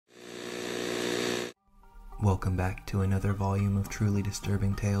Welcome back to another volume of truly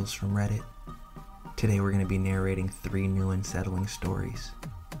disturbing tales from Reddit. Today we're going to be narrating 3 new unsettling stories,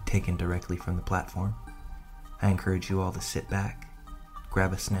 taken directly from the platform. I encourage you all to sit back,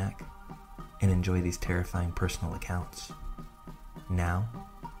 grab a snack, and enjoy these terrifying personal accounts. Now,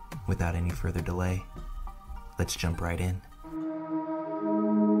 without any further delay, let's jump right in.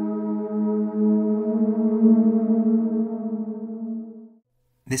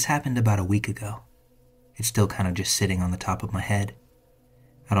 This happened about a week ago. It's still kind of just sitting on the top of my head.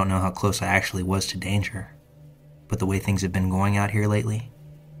 I don't know how close I actually was to danger, but the way things have been going out here lately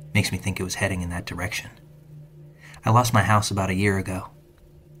makes me think it was heading in that direction. I lost my house about a year ago.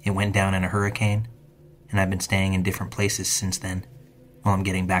 It went down in a hurricane, and I've been staying in different places since then while I'm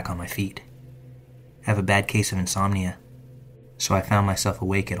getting back on my feet. I have a bad case of insomnia, so I found myself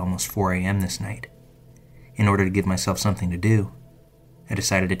awake at almost 4 a.m. this night. In order to give myself something to do, I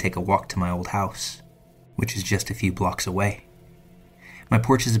decided to take a walk to my old house, which is just a few blocks away. My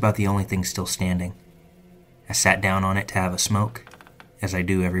porch is about the only thing still standing. I sat down on it to have a smoke, as I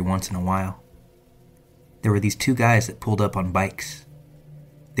do every once in a while. There were these 2 guys that pulled up on bikes.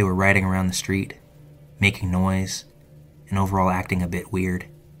 They were riding around the street, making noise, and overall acting a bit weird.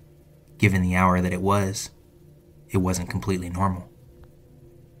 Given the hour that it wasn't completely normal.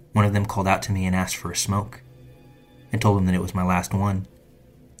 One of them called out to me and asked for a smoke. I told him that it was my last one,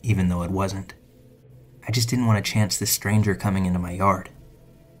 even though it wasn't. I just didn't want to chance this stranger coming into my yard.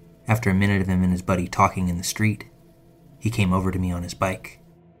 After a minute of him and his buddy talking in the street, he came over to me on his bike.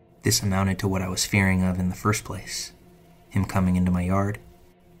 This amounted to what I was fearing of in the first place, him coming into my yard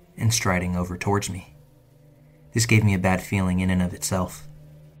and striding over towards me. This gave me a bad feeling in and of itself.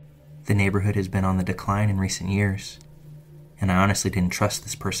 The neighborhood has been on the decline in recent years, and I honestly didn't trust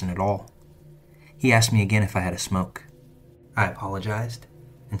this person at all. He asked me again if I had a smoke. I apologized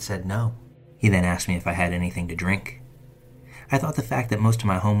and said no. He then asked me if I had anything to drink. I thought the fact that most of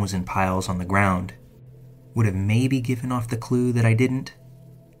my home was in piles on the ground would have maybe given off the clue that I didn't.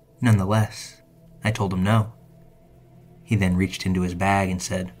 Nonetheless, I told him no. He then reached into his bag and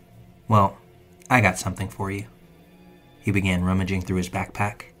said, "Well, I got something for you." He began rummaging through his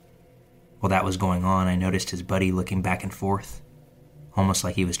backpack. While that was going on, I noticed his buddy looking back and forth, almost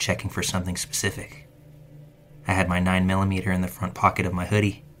like he was checking for something specific. I had my 9mm in the front pocket of my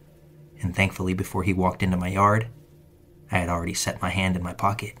hoodie, and thankfully before he walked into my yard, I had already set my hand in my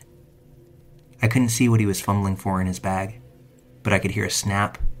pocket. I couldn't see what he was fumbling for in his bag, but I could hear a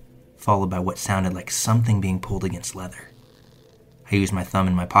snap, followed by what sounded like something being pulled against leather. I used my thumb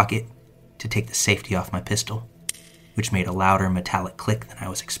in my pocket to take the safety off my pistol, which made a louder metallic click than I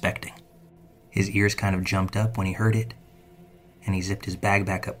was expecting. His ears kind of jumped up when he heard it, and he zipped his bag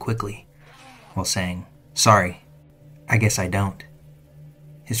back up quickly, while saying, "Sorry, I guess I don't."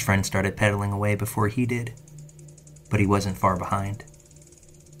 His friend started pedaling away before he did, but he wasn't far behind.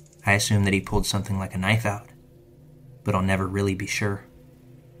 I assumed that he pulled something like a knife out, but I'll never really be sure.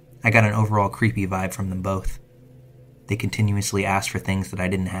 I got an overall creepy vibe from them both. They continuously asked for things that I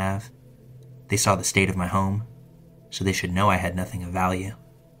didn't have. They saw the state of my home, so they should know I had nothing of value.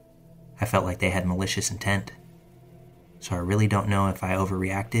 I felt like they had malicious intent, so I really don't know if I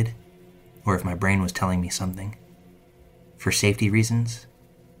overreacted or if my brain was telling me something. For safety reasons,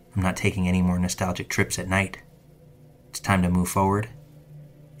 I'm not taking any more nostalgic trips at night. It's time to move forward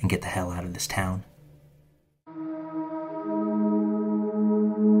and get the hell out of this town.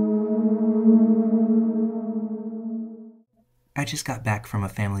 I just got back from a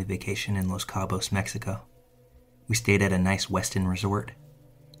family vacation in Los Cabos, Mexico. We stayed at a nice Westin resort,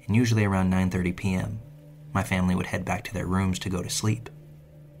 and usually around 9:30 p.m., my family would head back to their rooms to go to sleep.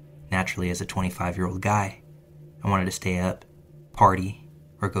 Naturally, as a 25-year-old guy, I wanted to stay up, party,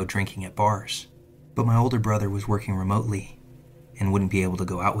 or go drinking at bars. But my older brother was working remotely and wouldn't be able to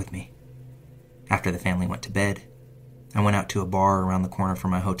go out with me. After the family went to bed, I went out to a bar around the corner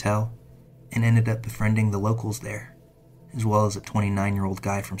from my hotel and ended up befriending the locals there, as well as a 29-year-old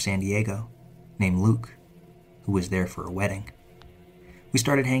guy from San Diego named Luke, who was there for a wedding. We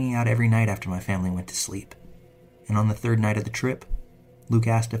started hanging out every night after my family went to sleep, and on the 3rd night of the trip, Luke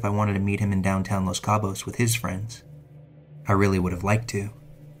asked if I wanted to meet him in downtown Los Cabos with his friends. I really would have liked to,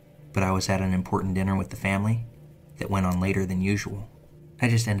 but I was at an important dinner with the family that went on later than usual. I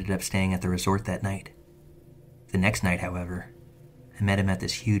just ended up staying at the resort that night. The next night, however, I met him at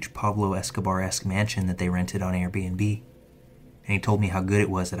this huge Pablo Escobar-esque mansion that they rented on Airbnb, and he told me how good it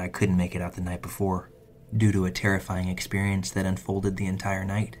was that I couldn't make it out the night before, due to a terrifying experience that unfolded the entire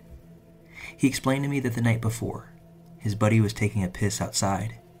night. He explained to me that the night before, his buddy was taking a piss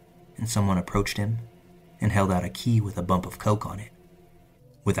outside, and someone approached him and held out a key with a bump of coke on it.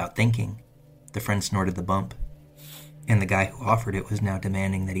 Without thinking, The friend snorted the bump, and the guy who offered it was now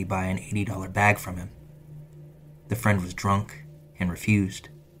demanding that he buy an $80 bag from him. The friend was drunk and refused,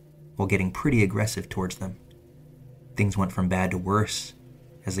 while getting pretty aggressive towards them. Things went from bad to worse,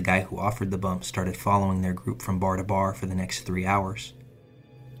 as the guy who offered the bump started following their group from bar to bar for the next 3 hours,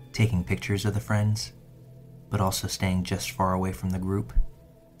 taking pictures of the friends, but also staying just far away from the group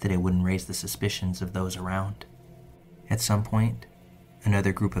that it wouldn't raise the suspicions of those around. At some point,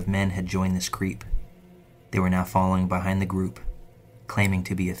 another group of men had joined this creep. They were now following behind the group, claiming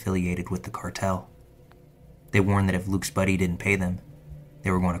to be affiliated with the cartel. They warned that if Luke's buddy didn't pay them,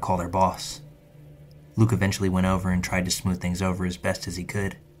 they were going to call their boss. Luke eventually went over and tried to smooth things over as best as he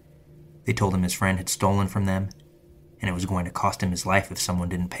could. They told him his friend had stolen from them, and it was going to cost him his life if someone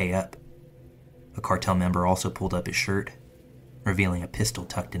didn't pay up. A cartel member also pulled up his shirt, revealing a pistol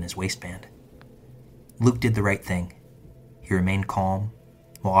tucked in his waistband. Luke did the right thing. He remained calm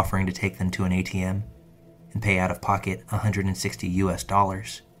while offering to take them to an ATM and pay out of pocket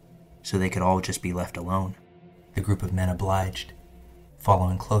 $160 so they could all just be left alone. The group of men obliged,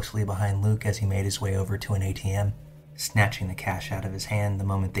 following closely behind Luke as he made his way over to an ATM, snatching the cash out of his hand the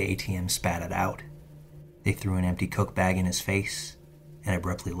moment the ATM spat it out. They threw an empty Coke bag in his face and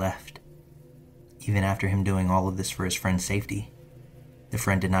abruptly left. Even after him doing all of this for his friend's safety, the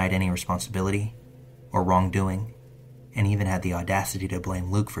friend denied any responsibility or wrongdoing, and even had the audacity to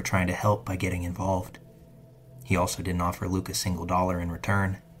blame Luke for trying to help by getting involved. He also didn't offer Luke a single dollar in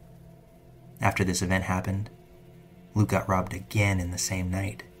return. After this event happened, Luke got robbed again in the same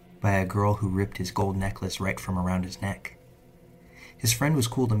night by a girl who ripped his gold necklace right from around his neck. His friend was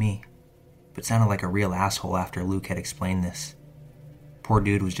cool to me, but sounded like a real asshole after Luke had explained this. Poor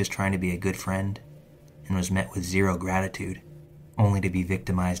dude was just trying to be a good friend and was met with zero gratitude, only to be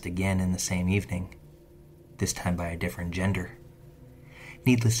victimized again in the same evening, this time by a different gender.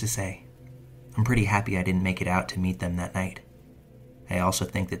 Needless to say, I'm pretty happy I didn't make it out to meet them that night. I also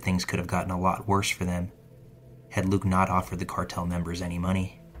think that things could have gotten a lot worse for them had Luke not offered the cartel members any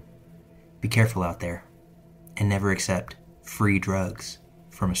money. Be careful out there, and never accept free drugs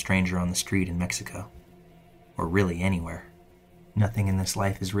from a stranger on the street in Mexico, or really anywhere. Nothing in this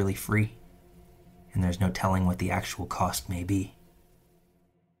life is really free, and there's no telling what the actual cost may be.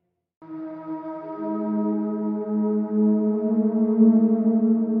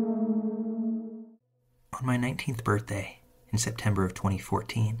 On my 19th birthday, in September of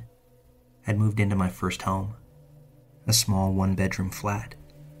 2014, I'd moved into my first home, a small one-bedroom flat.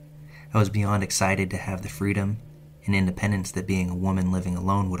 I was beyond excited to have the freedom and independence that being a woman living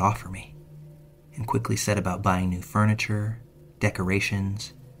alone would offer me, and quickly set about buying new furniture,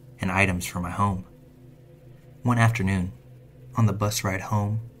 decorations, and items for my home. One afternoon, on the bus ride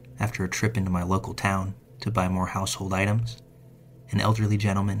home after a trip into my local town to buy more household items, an elderly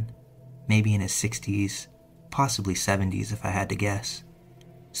gentleman, maybe in his 60s, possibly 70s if I had to guess,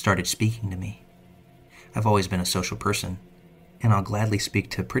 started speaking to me. I've always been a social person, and I'll gladly speak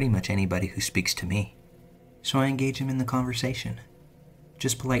to pretty much anybody who speaks to me. So I engage him in the conversation.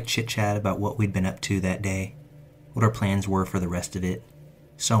 Just polite chit-chat about what we'd been up to that day, what our plans were for the rest of it,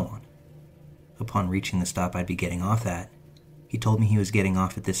 so on. Upon reaching the stop I'd be getting off at, he told me he was getting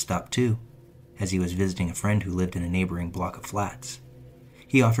off at this stop too, as he was visiting a friend who lived in a neighboring block of flats.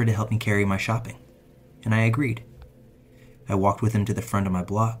 He offered to help me carry my shopping, and I agreed. I walked with him to the front of my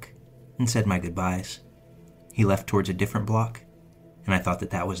block and said my goodbyes. He left towards a different block, and I thought that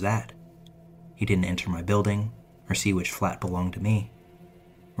that was that. He didn't enter my building or see which flat belonged to me,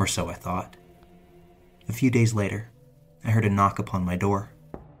 or so I thought. A few days later, I heard a knock upon my door.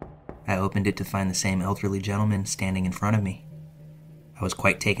 I opened it to find the same elderly gentleman standing in front of me. I was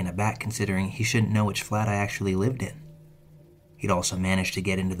quite taken aback considering he shouldn't know which flat I actually lived in. He'd also managed to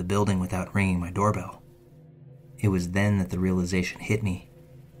get into the building without ringing my doorbell. It was then that the realization hit me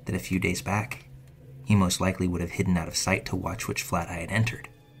that a few days back, he most likely would have hidden out of sight to watch which flat I had entered.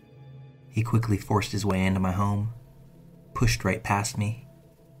 He quickly forced his way into my home, pushed right past me,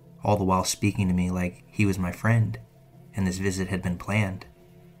 all the while speaking to me like he was my friend and this visit had been planned.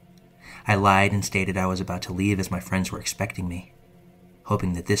 I lied and stated I was about to leave as my friends were expecting me,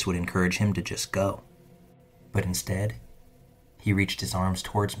 hoping that this would encourage him to just go. But instead, he reached his arms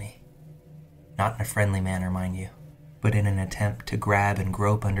towards me, not in a friendly manner, mind you, but in an attempt to grab and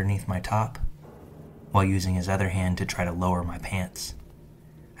grope underneath my top, while using his other hand to try to lower my pants.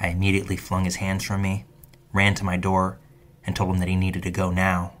 I immediately flung his hands from me, ran to my door, and told him that he needed to go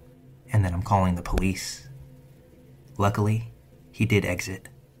now, and that I'm calling the police. Luckily, he did exit,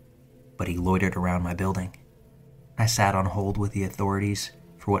 but he loitered around my building. I sat on hold with the authorities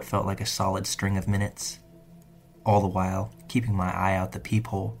for what felt like a solid string of minutes, all the while keeping my eye out the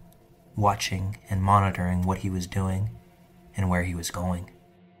peephole watching and monitoring what he was doing and where he was going.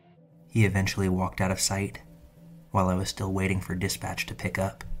 He eventually walked out of sight while I was still waiting for dispatch to pick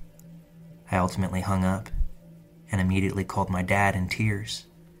up. I ultimately hung up and immediately called my dad in tears.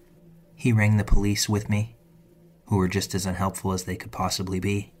 He rang the police with me, who were just as unhelpful as they could possibly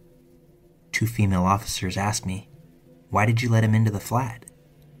be. 2 female officers asked me, "Why did you let him into the flat?"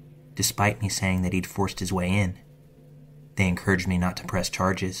 Despite me saying that he'd forced his way in. They encouraged me not to press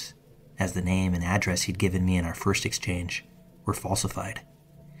charges, as the name and address he'd given me in our first exchange were falsified,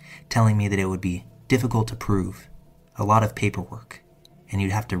 telling me that it would be difficult to prove, a lot of paperwork, and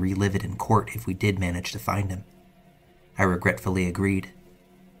you'd have to relive it in court if we did manage to find him. I regretfully agreed.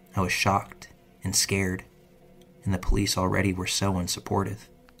 I was shocked and scared, and the police already were so unsupportive.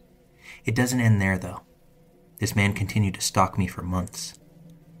 It doesn't end there, though. This man continued to stalk me for months,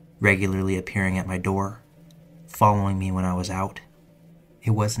 regularly appearing at my door, following me when I was out.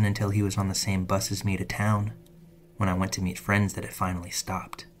 It wasn't until he was on the same bus as me to town, when I went to meet friends, that it finally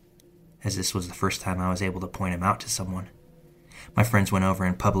stopped, as this was the first time I was able to point him out to someone. My friends went over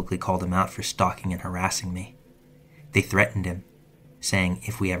and publicly called him out for stalking and harassing me. They threatened him, saying,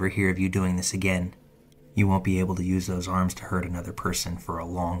 "If we ever hear of you doing this again, you won't be able to use those arms to hurt another person for a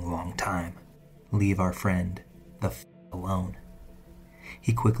long, long time. Leave our friend the alone."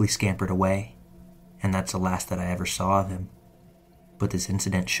 He quickly scampered away, and that's the last that I ever saw of him. But this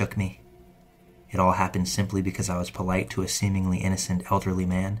incident shook me. It all happened simply because I was polite to a seemingly innocent elderly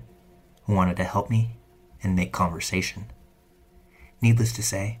man who wanted to help me and make conversation. Needless to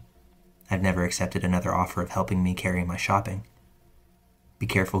say, I've never accepted another offer of helping me carry my shopping. Be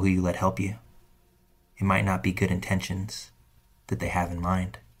careful who you let help you. It might not be good intentions that they have in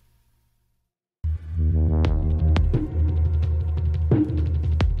mind.